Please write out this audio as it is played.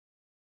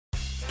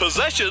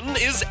Possession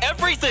is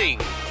Everything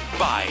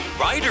by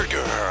Ryder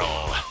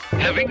Girl.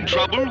 Having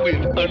trouble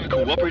with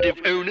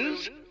uncooperative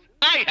owners?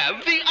 I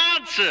have the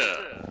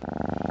answer.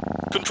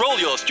 Control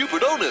your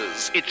stupid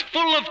owners. It's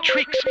full of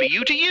tricks for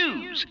you to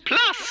use,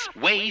 plus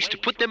ways to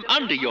put them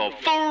under your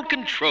full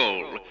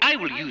control. I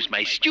will use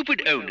my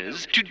stupid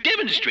owners to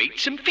demonstrate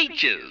some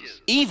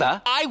features.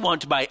 Eva, I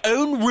want my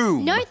own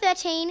room. No,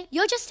 13.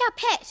 You're just our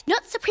pet,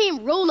 not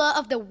supreme ruler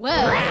of the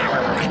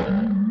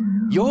world.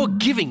 You're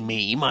giving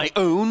me my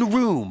own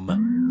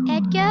room.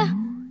 Edgar,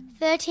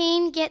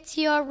 13 gets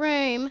your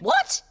room.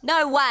 What?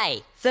 No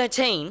way.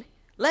 13,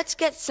 let's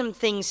get some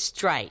things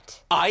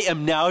straight. I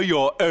am now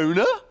your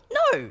owner?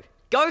 No,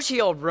 go to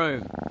your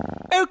room.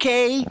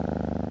 Okay.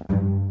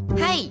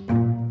 Hey,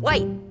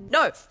 wait,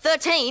 no,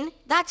 13,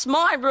 that's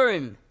my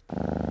room.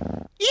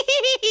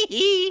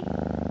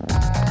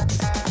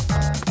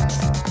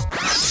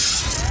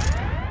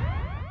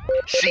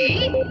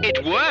 See?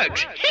 It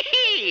worked.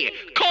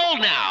 Call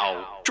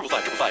now.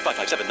 555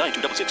 557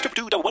 9266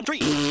 222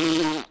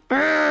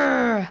 113.